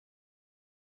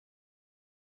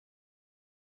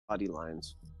body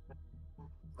lines.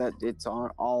 That it's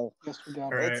all Yes, we got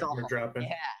All it. right, it's all we're dropping.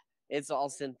 yeah. It's all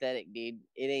synthetic, dude.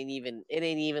 It ain't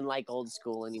even like old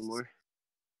school anymore.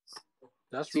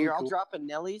 That's So really you're all cool. dropping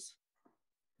Nellies?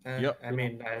 Yep. I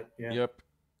mean, yeah. Yep.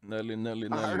 Nelly.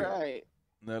 All right.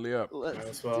 Nelly up. Might Let's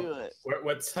as well. do it.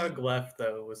 What's Hug left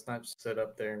though? Let's not just sit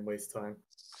up there and waste time.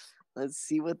 Let's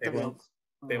see what They the won't.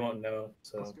 They won't know.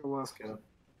 So Let's go left. go.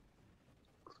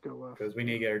 Let's go left. Because we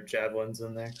need to get our javelins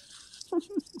in there.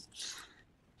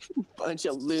 bunch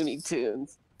of Looney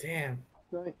Tunes. Damn.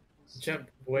 Right. Jump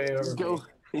way over Go.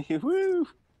 me. Woo.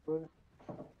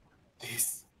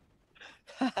 Jeez.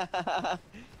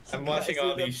 I'm watching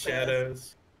all these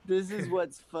shadows. This is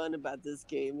what's fun about this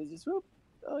game. Is just whoop.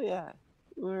 Oh yeah.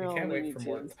 We're We all can't Looney wait for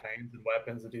more Tunes. times and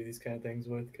weapons to do these kind of things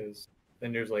with, because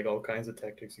then there's like all kinds of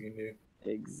tactics you can do.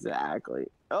 Exactly.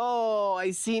 Oh,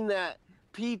 I seen that.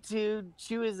 P2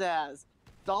 chew his ass.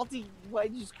 Salty,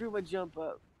 why'd you screw my jump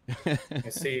up? I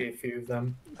see a few of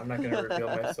them. I'm not gonna reveal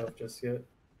myself just yet.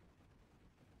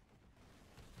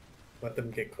 Let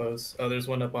them get close. Oh, there's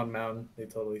one up on mountain. They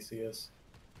totally see us.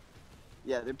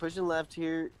 Yeah, they're pushing left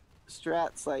here.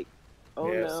 Strat's like,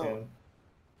 oh yeah, no. soon.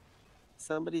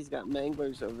 Somebody's got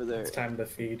manglers over there. It's time to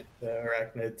feed the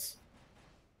arachnids.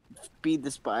 Feed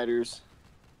the spiders.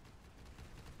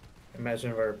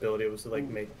 Imagine if our ability was to like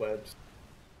make webs.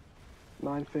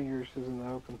 9 fingers is in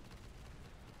the open.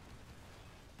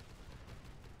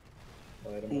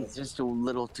 Light 'em He's up. just a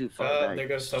little too far Oh, back. there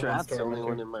goes someone's Strat's the only tormentor.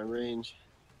 one in my range.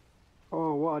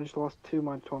 Oh, well, I just lost 2 of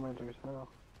my tormentors. Oh.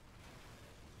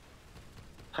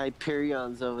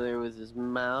 Hyperion's over there with his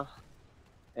mouth.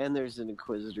 And there's an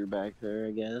Inquisitor back there,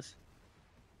 I guess.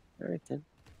 Alright then.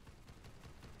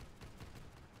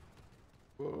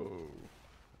 Whoa.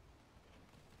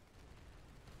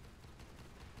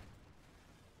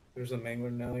 There's a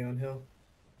Mangler Nelly on hill.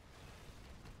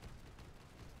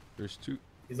 There's 2.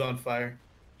 He's on fire.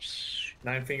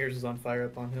 9 fingers is on fire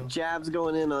up on hill. Jab's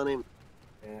going in on him.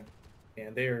 Yeah.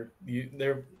 And they're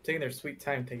taking their sweet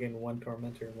time taking one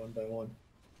tormentor one by one.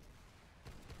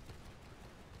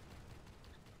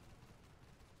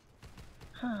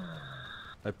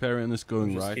 Hyperion is going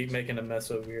We'll just right. keep making a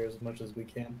mess over here as much as we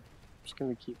can. Just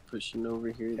gonna keep pushing over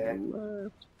here. Okay. Then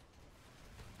left.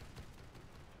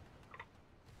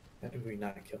 How did we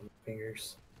not kill the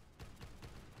fingers?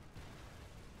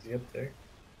 Is he up there?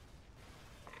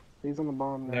 He's on the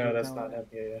bottom now. No, He's that's down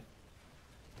not there. him. Yeah.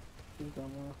 He's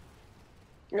down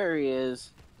there. There he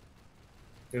is.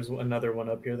 There's another one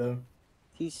up here though.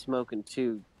 He's smoking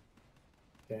too.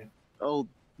 Okay. Oh,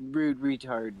 rude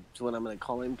retard is what I'm gonna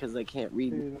call him because I can't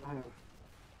read. Dude, I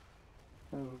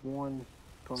have 1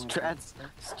 tormentor.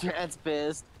 Strat's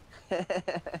pissed.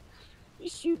 You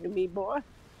shooting at me, boy?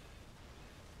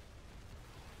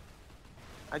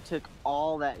 I took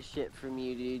all that shit from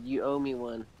you, dude. You owe me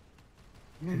one.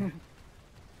 Doing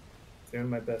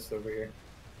my best over here.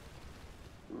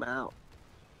 I'm out.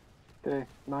 Okay,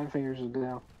 9 fingers is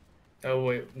down. Oh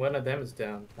wait, one of them is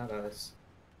down, not us.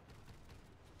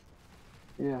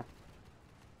 Yeah.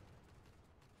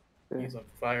 Okay. He's on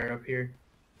fire up here.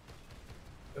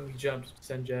 Oh, he jumped.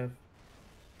 Send Jeff.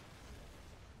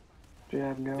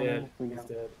 Jab going. Dead. We He's got-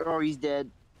 dead. Oh, he's dead.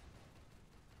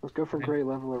 Let's go for Okay. Great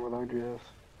Leveler with RGS.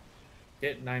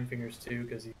 Get 9 fingers too,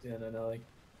 because he's in an alley.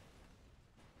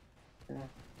 Yeah.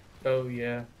 Oh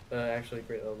yeah. Actually,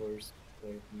 great levelers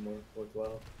way more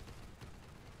worthwhile.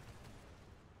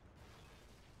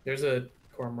 There's a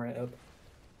cormorant up.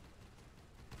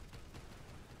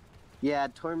 Yeah,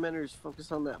 tormentors,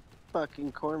 focus on that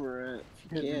fucking cormorant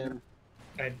if you Yeah.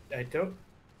 can. I don't.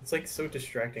 It's like so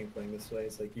distracting playing this way.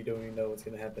 It's like you don't even know what's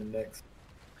gonna happen next.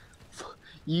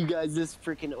 You guys, this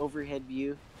freaking overhead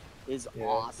view is Yeah,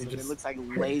 awesome. you just- It looks like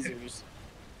lasers.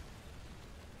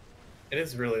 It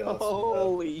is really awesome.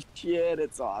 Holy shit,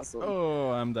 it's awesome.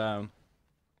 Oh, I'm down.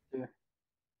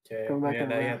 Okay, Come back yeah, and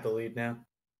now you run. have the lead now.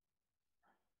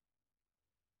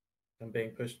 I'm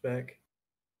being pushed back.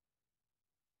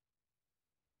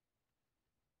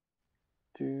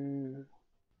 Two.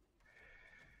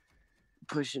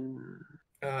 Pushing.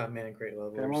 Ah man, great Okay,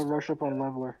 I'm levelers. gonna rush up on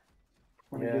Leveler.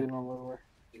 I'm gonna Yeah. get in on Leveler.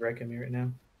 He's wrecking me right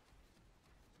now.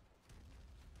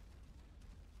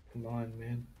 Come on,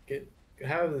 man.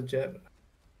 Have the jet.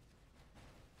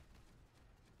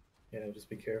 Yeah, just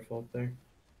be careful up there.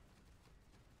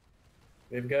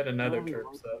 They've got another Oh, we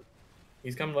Terps up.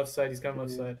 He's coming left side. He's coming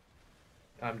left Yeah. side.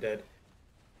 I'm dead.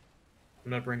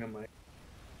 I'm not bringing my.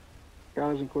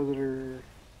 Guys, Inquisitor.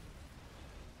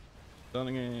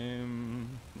 Stunning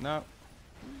him. No.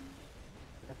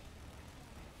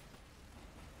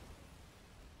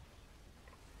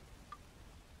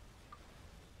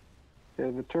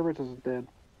 Yeah, the Turbot is dead.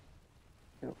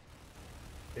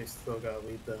 They still got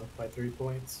lead though by 3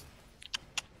 points.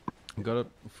 Gotta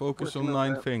focus Working on on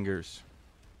 9 that. fingers.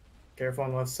 Careful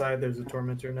on left side. There's a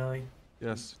tormentor Nelly.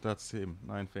 Yes, that's him.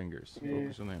 9 fingers. Yeah.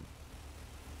 Focus on him.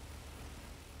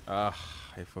 Ah,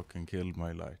 I fucking killed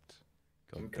my light.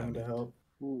 I'm God coming damn to it. help.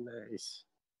 Nice.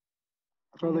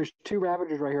 So there's 2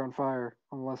 Ravagers right here on fire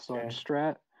on the left side. Okay.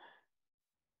 Strat.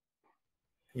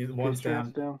 One's Strat's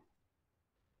down.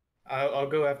 I'll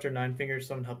go after 9 fingers.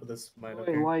 Someone help with this might up Wait,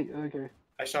 here. light. Okay.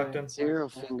 I shocked him. Zero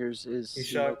Fingers is He's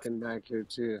shocked. smoking back here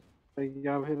too. I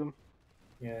gotta hit him.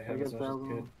 Yeah, I I have got as much as 1,000.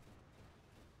 good.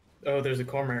 Oh, there's a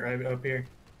cormorant right up here.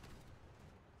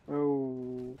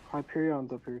 Oh,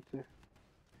 Hyperion's up here too.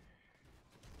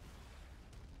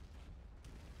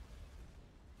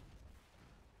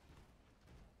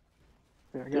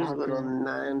 Yeah, I got There's a little Hyperion.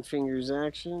 9 Fingers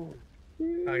action.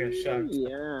 I got shocked.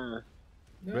 Yeah.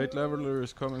 Great leveler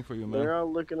is coming for you, man. They're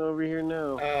all looking over here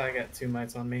now. Oh, I got 2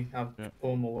 mites on me. I'll Yeah.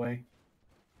 pull them away.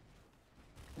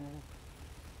 Yeah.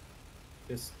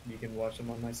 Just you can watch them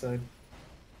on my side.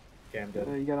 Okay, I'm dead.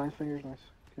 You got 9 fingers, nice.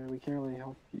 Okay, we can't really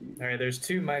help you. All right, there's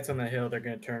 2 mites on that hill. They're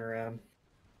gonna turn around.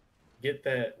 Get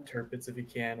that turpits if you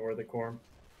can, or the corm.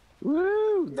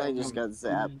 Woo! I just got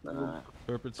zapped.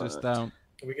 Purpose is But- down.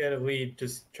 We got a lead.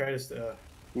 Just try to.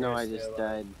 No, Try I to just stay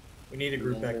died. alive. We need to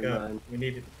group Yeah, back never up. mind. We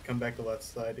need to come back to left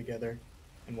side together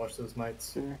and watch those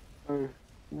mites. Yeah. Oh,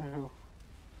 no.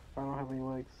 I don't have any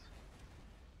legs.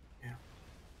 Yeah.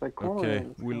 Like corn. Okay,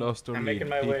 we lost our I'm lead. making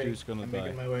my way. P2's gonna I'm die.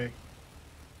 making my way.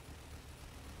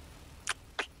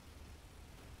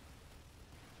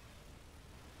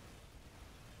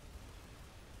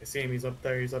 I see him. He's up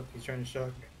there. He's up. He's trying to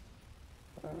shock.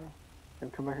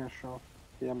 And come back and show.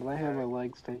 Yeah, but I have my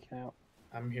legs taken out.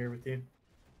 I'm here with you.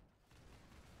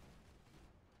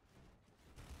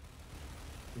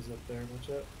 He's up there.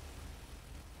 Watch out.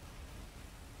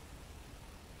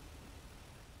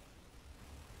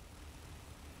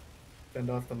 Fend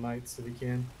off the mites if you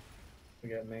can. We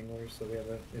got manglers, so we have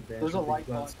an advantage. There's a with light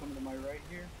these pod ones. coming to my right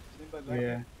here. Is anybody back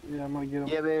Yeah. Yeah, I'm gonna get him.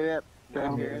 Yeah, baby. Yep. Got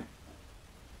I'm him. here.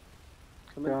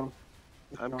 Coming. Got him.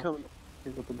 I'm coming.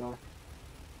 He's about to die.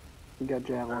 He got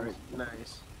javelins. Alright,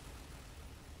 nice.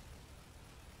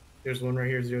 There's one right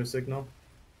here, 0 signal.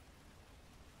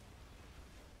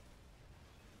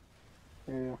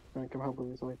 Yeah, gonna come help with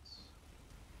these lights.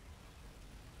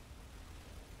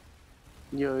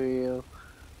 Yo, yo, yo.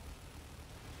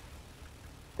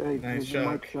 Hey, Nice the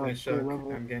mic shock. Nice stay shock.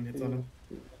 level. I'm getting hits on him.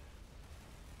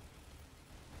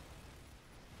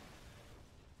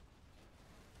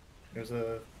 There's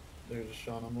a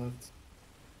Sean on left.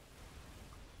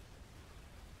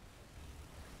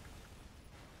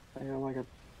 I got like a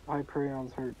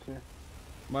Hyperion's hurt too.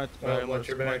 Might Oh, behind watch us.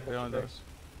 your back, Might watch your behind back. us.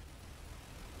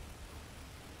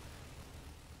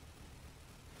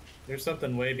 There's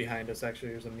something way behind us. Actually,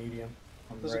 there's a medium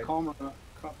on the There's right. a calmer.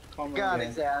 Got Yeah.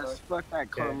 his ass. Fuck that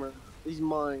Okay. karma. He's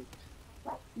mine.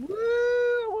 Woo!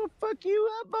 I will fuck you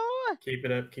up, boy. Keep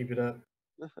it up. Keep it up.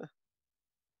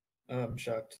 I'm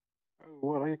shocked. Oh,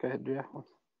 what? I think I hit javelin.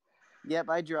 Yep,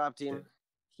 I dropped him. Shit.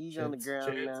 He's on the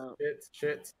ground shit, now.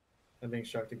 Shit. I'm being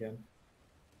shocked again.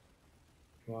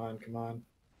 Come on, come on.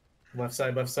 Left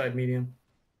side, medium.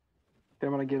 Okay,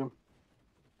 I'm gonna get him.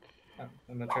 I'm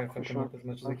gonna try to fuck him up as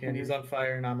much as I can. He's on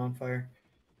fire and I'm on fire.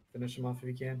 Finish him off if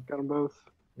you can. Got them both.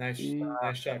 Nice, Yeah.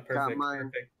 nice shot. Perfect. mine.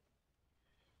 Perfect.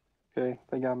 Okay,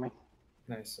 they got me.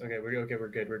 Nice. Okay, we're good.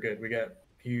 We're good. We got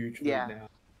huge lead Yeah. now.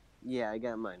 Yeah, I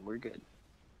got mine. We're good.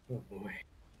 Oh boy.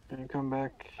 Can you come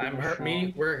back? I'm hurt.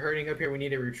 We're hurting up here. We need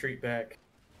to retreat back.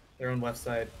 They're on left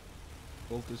side.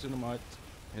 Bolt is in the might.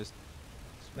 Yes.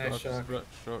 Nice shock.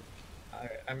 Shock.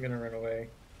 I'm gonna run away.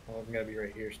 Well, I'm gonna be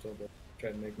right here still, but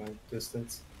try to make my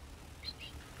distance.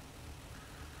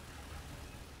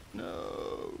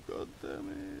 No, god damn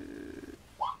it.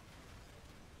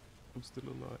 I'm still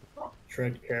alive.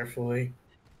 Tread carefully.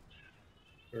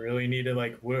 We really need to,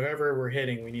 like, wherever we're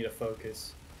hitting, we need to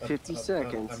focus. 50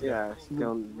 seconds. up. Yeah.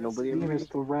 Don't nobody. Even it's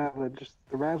the Rav that just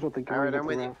the Rav's what they go. Alright, get I'm the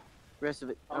with you. Rav. Rest of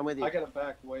it. I'm with you. I gotta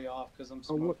back way off because I'm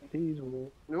Oh, what? smoking. He's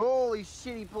weird. Holy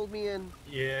shit! He pulled me in.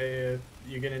 Yeah,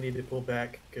 you're gonna need to pull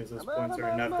back because those I'm out, points I'm are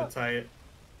out, enough I'm to out. tie it.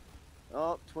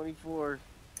 Oh, 24.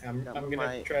 I'm Got gonna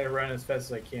my- try to run as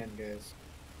fast as I can, guys.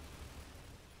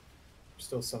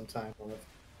 Still some time left.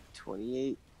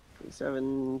 28,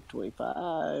 27,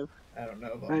 25. I don't know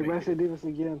if I'll Hey, make Wesley it. Davis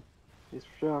again. He's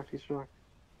shocked. He's shocked.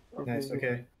 Nice,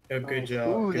 okay. Oh, good Nice. job.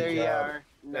 Ooh, good there job. you are.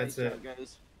 Nice That's job,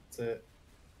 guys. That's it.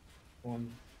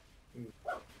 One. Yeah.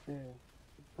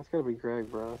 That's gotta be Greg,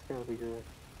 bro. That's gotta be Greg.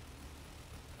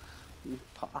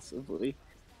 Possibly.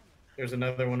 There's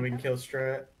another one we can kill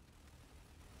strat.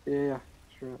 Yeah,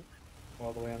 sure.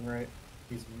 all the way on right.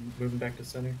 He's moving back to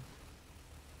center.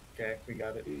 Okay, we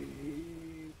got it.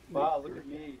 Wow, look at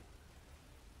me.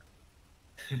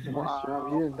 Nice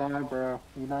job. You didn't die, bro.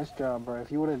 Nice job, bro.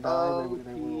 If you would have died, they would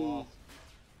have lost.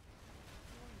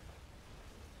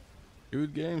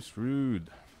 Good game, Rude.